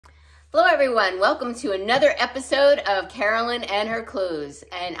Hello everyone, welcome to another episode of Carolyn and Her Clothes.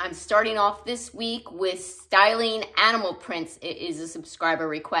 And I'm starting off this week with styling animal prints. It is a subscriber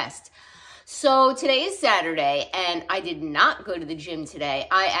request. So today is Saturday and I did not go to the gym today.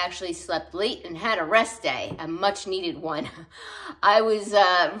 I actually slept late and had a rest day, a much needed one. I was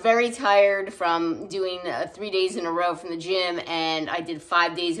very tired from doing 3 days in a row from the gym, and I did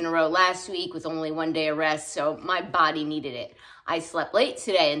 5 days in a row last week with only 1 day of rest, so my body needed it. I slept late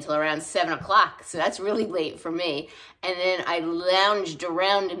today until around 7 o'clock, so that's really late for me. And then I lounged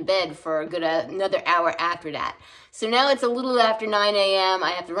around in bed for a good another hour after that. So now it's a little after 9 a.m. I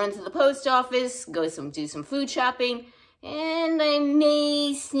have to run to the post office, do some food shopping, and I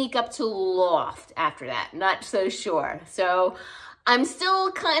may sneak up to Loft after that. Not so sure. So I'm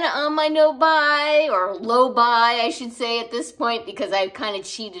still kind of on my no buy, or low buy, I should say at this point, because I've kind of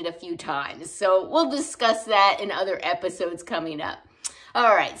cheated a few times. So we'll discuss that in other episodes coming up.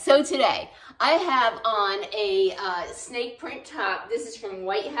 All right, so today I have on a snake print top. This is from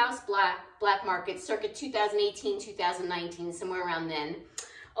White House Black Market, circa 2018-2019, somewhere around then,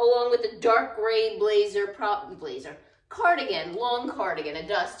 along with a dark gray cardigan, long cardigan, a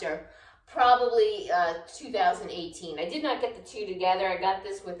duster. Probably 2018. I did not get the two together. I got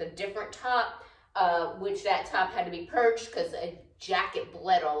this with a different top, which that top had to be purged because a jacket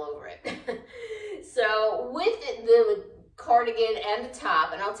bled all over it. So with it, the cardigan and the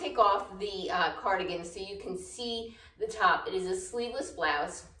top, and I'll take off the cardigan so you can see the top. It is a sleeveless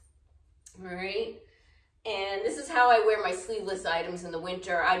blouse, all right? And this is how I wear my sleeveless items in the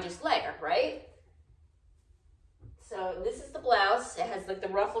winter. I just layer, right? So this is the blouse. It has like the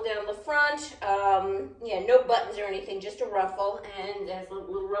ruffle down the front. Yeah, no buttons or anything, just a ruffle. And it has a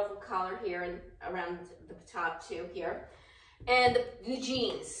little ruffle collar here and around the top too here. And the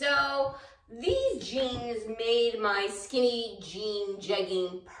jeans. So these jeans made my skinny jean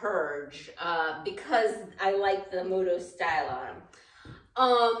jegging purge because I like the moto style on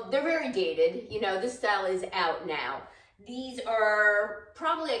them. They're very dated. You know, this style is out now. These are,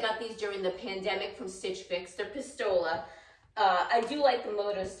 probably I got these during the pandemic from Stitch Fix. They're Pistola. I do like the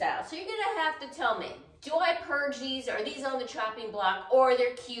moto style. So you're gonna have to tell me, do I purge these? Are these on the chopping block? Or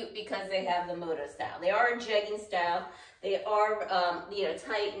they're cute because they have the moto style? They are a jegging style. They are, you know,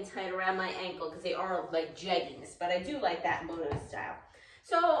 tight around my ankle because they are like jeggings. But I do like that moto style.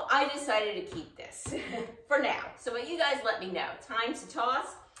 So I decided to keep this for now. So you guys let me know. Time to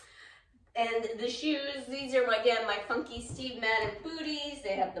toss. And the shoes, these are, again, my funky Steve Madden booties.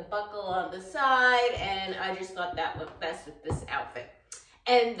 They have the buckle on the side, and I just thought that looked best with this outfit.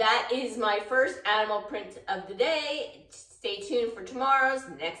 And that is my first animal print of the day. Stay tuned for tomorrow's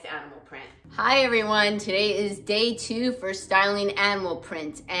next animal print. Hi everyone, today is day 2 for styling animal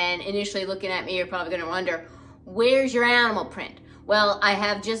print. And initially looking at me, you're probably gonna wonder, where's your animal print? Well, I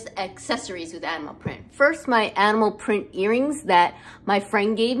have just accessories with animal print. First, my animal print earrings that my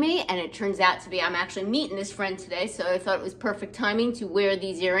friend gave me, and it turns out to be, I'm actually meeting this friend today, so I thought it was perfect timing to wear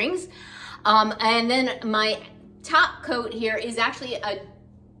these earrings. And then my top coat here is actually a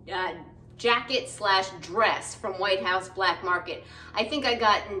jacket slash dress from White House Black Market. I think I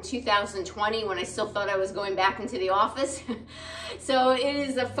got in 2020 when I still thought I was going back into the office. So it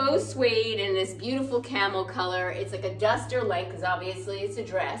is a faux suede in this beautiful camel color. It's like a duster length because obviously it's a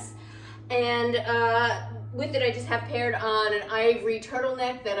dress. And with it I just have paired on an ivory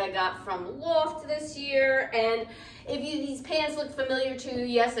turtleneck that I got from Loft this year. And if these pants look familiar to you,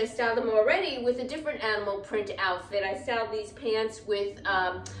 yes, I styled them already with a different animal print outfit. I styled these pants with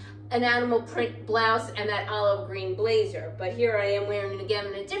an animal print blouse and that olive green blazer. But here I am wearing it again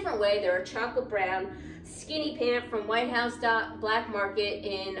in a different way. They're a chocolate brown skinny pant from White House Black Market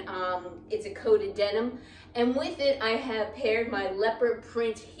in, it's a coated denim. And with it, I have paired my leopard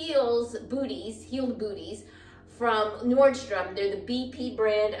print heeled booties from Nordstrom. They're the BP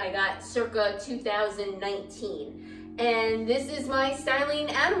brand. I got circa 2019. And this is my styling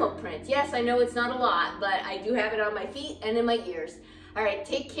animal print. Yes, I know it's not a lot, but I do have it on my feet and in my ears. All right,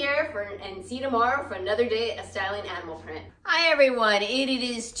 take care and see you tomorrow for another day of styling animal print. Hi everyone, it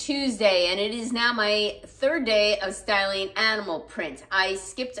is Tuesday and it is now my 3rd day of styling animal print. I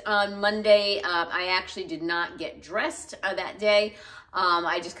skipped on Monday. I actually did not get dressed that day.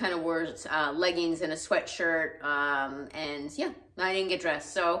 I just kind of wore leggings and a sweatshirt and yeah, I didn't get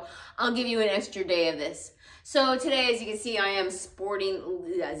dressed. So I'll give you an extra day of this. So today, as you can see, I am sporting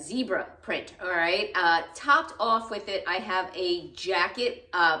zebra print, all right? Topped off with it, I have a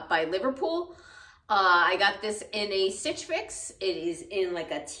jacket by Liverpool. I got this in a Stitch Fix. It is in like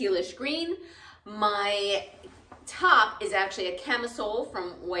a tealish green. My top is actually a camisole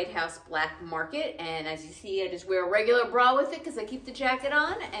from White House Black Market, and as you see, I just wear a regular bra with it because I keep the jacket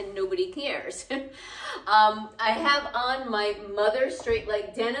on and nobody cares. I have on my mother straight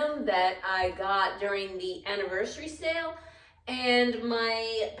leg denim that I got during the anniversary sale, and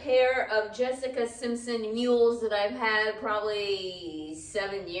my pair of Jessica Simpson mules that I've had probably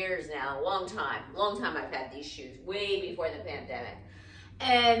 7 years now. Long time I've had these shoes, way before the pandemic.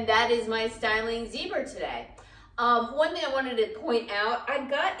 And that is my styling zebra today. One thing I wanted to point out, I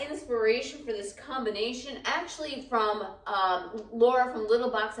got inspiration for this combination actually from Laura from Little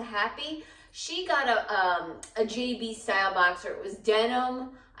Box of Happy. She got a JB style boxer. It was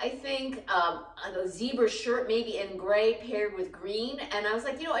denim, I think, a zebra shirt maybe in gray paired with green. And I was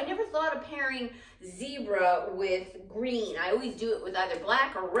like, you know, I never thought of pairing zebra with green. I always do it with either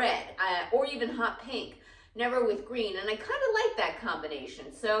black or red, or even hot pink. Never with green, and I kind of like that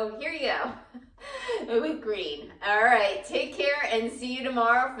combination. So here you go, with green. All right, take care and see you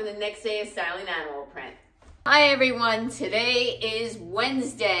tomorrow for the next day of styling animal print. Hi everyone, today is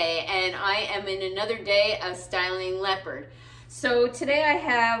Wednesday, and I am in another day of styling leopard. So today I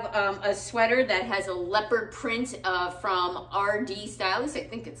have a sweater that has a leopard print from RD Style. At least I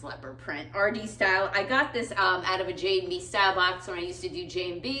think it's leopard print, RD Style. I got this out of a J&B style box when I used to do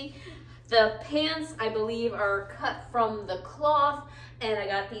J&B. The pants, I believe, are cut from the cloth, and I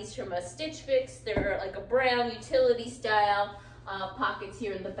got these from a Stitch Fix. They're like a brown utility style, pockets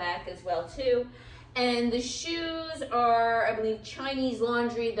here in the back as well too. And the shoes are, I believe, Chinese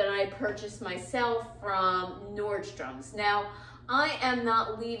laundry that I purchased myself from Nordstrom's. Now, I am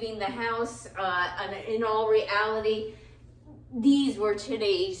not leaving the house, and in all reality, these were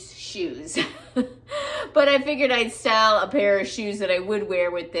today's shoes. But I figured I'd style a pair of shoes that I would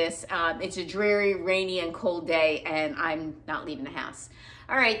wear with this. It's a dreary, rainy, and cold day, and I'm not leaving the house.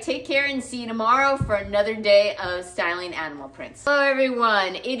 All right, take care and see you tomorrow for another day of styling animal prints. Hello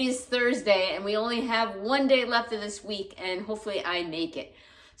everyone, it is Thursday, and we only have one day left of this week, and hopefully I make it.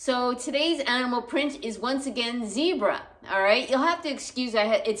 So today's animal print is once again zebra. All right, you'll have to excuse,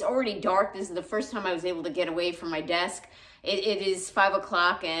 it's already dark. This is the first time I was able to get away from my desk. It is 5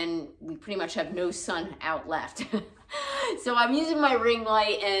 o'clock and we pretty much have no sun out left. So I'm using my ring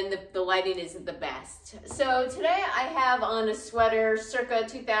light, and the lighting isn't the best. So today I have on a sweater circa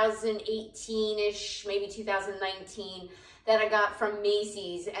 2018-ish, maybe 2019, that I got from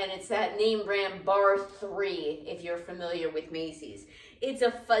Macy's, and it's that name brand Bar 3, if you're familiar with Macy's. It's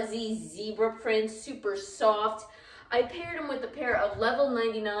a fuzzy zebra print, super soft. I paired them with a pair of Level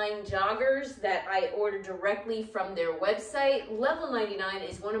 99 joggers that I ordered directly from their website. Level 99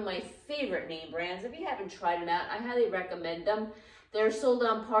 is one of my favorite name brands. If you haven't tried them out, I highly recommend them. They're sold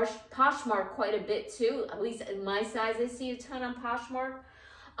on Poshmark quite a bit too. At least in my size, I see a ton on Poshmark.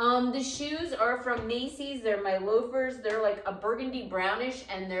 The shoes are from Macy's. They're my loafers. They're like a burgundy brownish,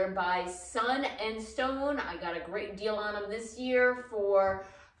 and they're by Sun and Stone. I got a great deal on them this year for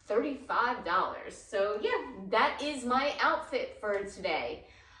 $35. So yeah, that is my outfit for today.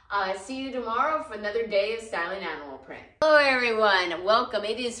 See you tomorrow for another day of styling animal print. Hello everyone, welcome.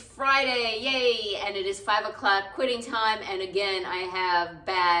 It is Friday, yay, and it is 5 o'clock quitting time, and again I have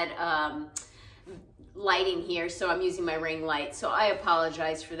bad lighting here, so I'm using my ring light, so I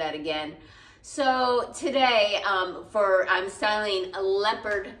apologize for that again. So today I'm styling a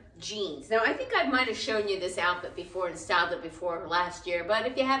leopard jeans. Now, I think I might have shown you this outfit before and styled it before last year, but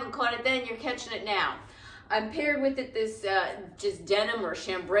if you haven't caught it then, you're catching it now. I'm paired with it this just denim or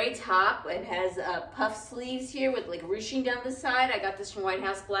chambray top. It has puff sleeves here with like ruching down the side. I got this from White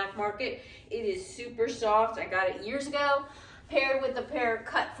House Black Market. It is super soft. I got it years ago. Paired with a pair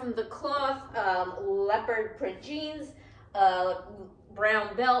cut from the cloth leopard print jeans.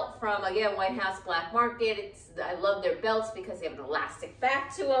 Brown belt from, again, White House Black Market. I love their belts because they have an elastic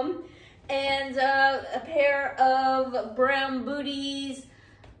back to them. And a pair of brown booties.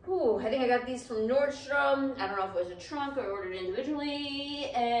 Ooh, I think I got these from Nordstrom. I don't know if it was a trunk or ordered individually.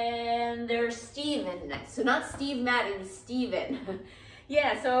 And they're Steven. So not Steve Madden, Steven.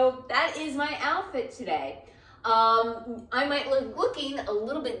 Yeah, so that is my outfit today. I might look looking a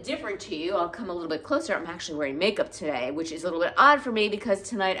little bit different to you. I'll come a little bit closer. I'm actually wearing makeup today, which is a little bit odd for me because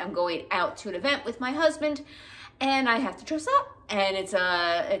tonight I'm going out to an event with my husband and I have to dress up. And it's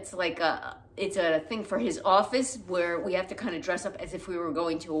a thing for his office where we have to kind of dress up as if we were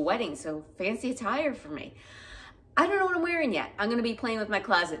going to a wedding. So fancy attire for me. I don't know what I'm wearing yet. I'm going to be playing with my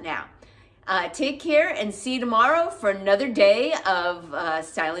closet now. Take care and see you tomorrow for another day of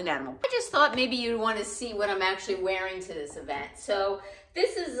styling animal. I just thought maybe you'd want to see what I'm actually wearing to this event. So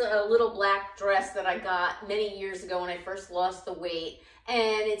This is a little black dress that I got many years ago when I first lost the weight,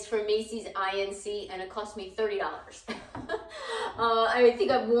 and it's from Macy's INC, and it cost me $30. I think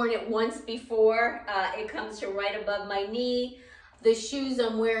I've worn it once before. It comes to right above my knee. The shoes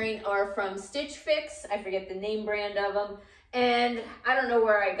I'm wearing are from Stitch Fix. I forget the name brand of them. And I don't know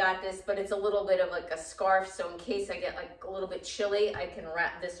where I got this, but it's a little bit of like a scarf, so in case I get like a little bit chilly, I can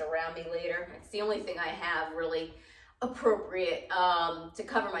wrap this around me later. It's the only thing I have really appropriate to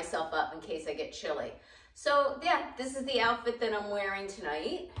cover myself up in case I get chilly. So yeah, this is the outfit that I'm wearing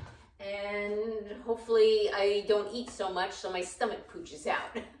tonight. And hopefully I don't eat so much so my stomach pooches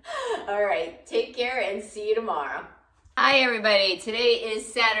out. All right, take care and see you tomorrow. Hi everybody, today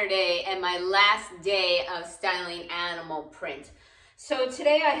is Saturday and my last day of styling animal print. So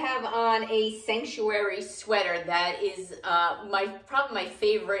today I have on a sanctuary sweater that is probably my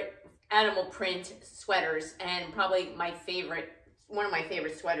favorite animal print sweaters, and probably one of my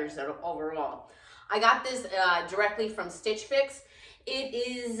favorite sweaters overall. I got this directly from Stitch Fix. It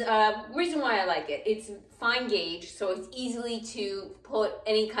is, reason why I like it, it's fine gauge, so it's easily to put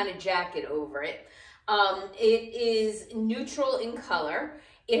any kind of jacket over it. It is neutral in color.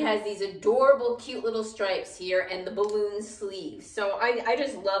 It has these adorable, cute little stripes here and the balloon sleeves. So I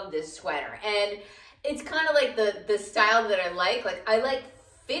just love this sweater. And it's kind of like the style that I like. Like, I like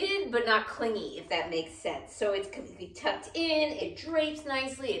fitted, but not clingy, if that makes sense. So it's completely tucked in, it drapes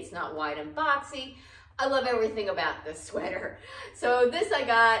nicely, it's not wide and boxy. I love everything about this sweater. So this I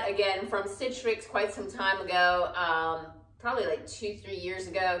got, again, from Stitch Fix quite some time ago, probably like 2 years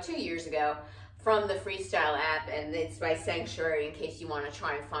ago, from the Freestyle app, and it's by Sanctuary in case you want to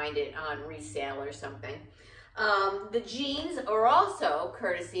try and find it on resale or something. The jeans are also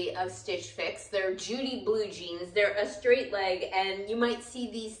courtesy of Stitch Fix. They're Judy blue jeans. They're a straight leg, and you might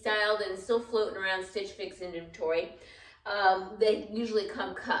see these styled and still floating around Stitch Fix inventory. They usually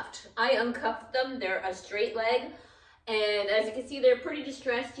come cuffed. I uncuffed them. They're a straight leg, and as you can see, they're pretty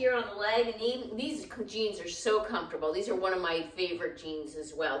distressed here on the leg, and these jeans are so comfortable. These are one of my favorite jeans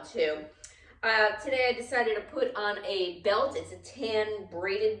as well, too. Today I decided to put on a belt. It's a tan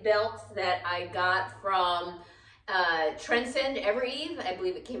braided belt that I got from Trendsend every Eve. I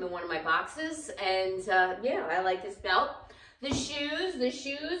believe it came in one of my boxes, and yeah, I like this belt. The shoes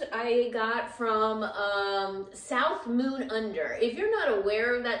I got from South Moon Under. If you're not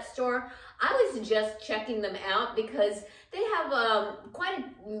aware of that store, I would suggest checking them out because they have quite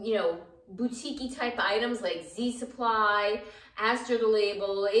a, boutique-y type items like Z Supply, Astor the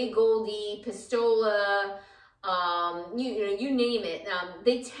Label, A Goldie, Pistola, you name it.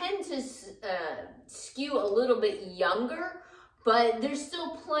 They tend to skew a little bit younger, but there's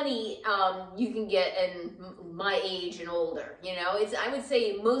still plenty you can get in my age and older. I would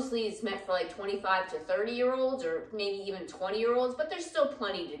say mostly it's meant for like 25 to 30-year-olds or maybe even 20-year-olds, but there's still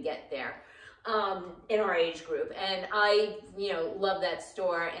plenty to get there in our age group. And I, love that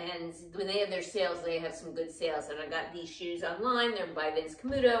store. And when they have their sales, they have some good sales. And I got these shoes online. They're by Vince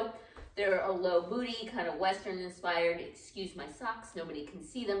Camuto. They're a low booty, kind of Western inspired. Excuse my socks. Nobody can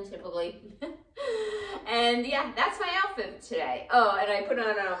see them typically. And yeah, that's my outfit today. Oh, and I put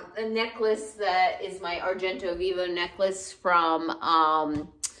on a necklace that is my Argento Vivo necklace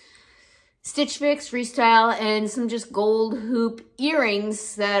from Stitch Fix, Freestyle, and some just gold hoop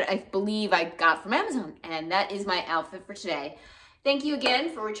earrings that I believe I got from Amazon. And that is my outfit for today. Thank you again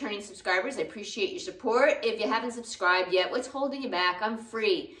for returning subscribers. I appreciate your support. If you haven't subscribed yet, what's holding you back? I'm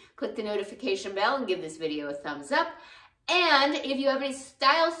free. Click the notification bell and give this video a thumbs up. And if you have any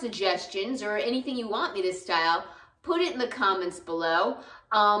style suggestions or anything you want me to style, put it in the comments below.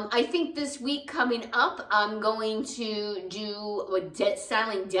 I think this week coming up, I'm going to do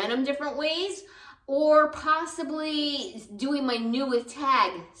styling denim different ways, or possibly doing my new with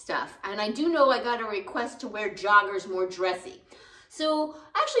tag stuff. And I do know I got a request to wear joggers more dressy. So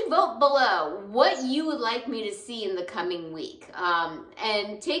actually vote below what you would like me to see in the coming week.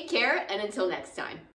 And take care, and until next time.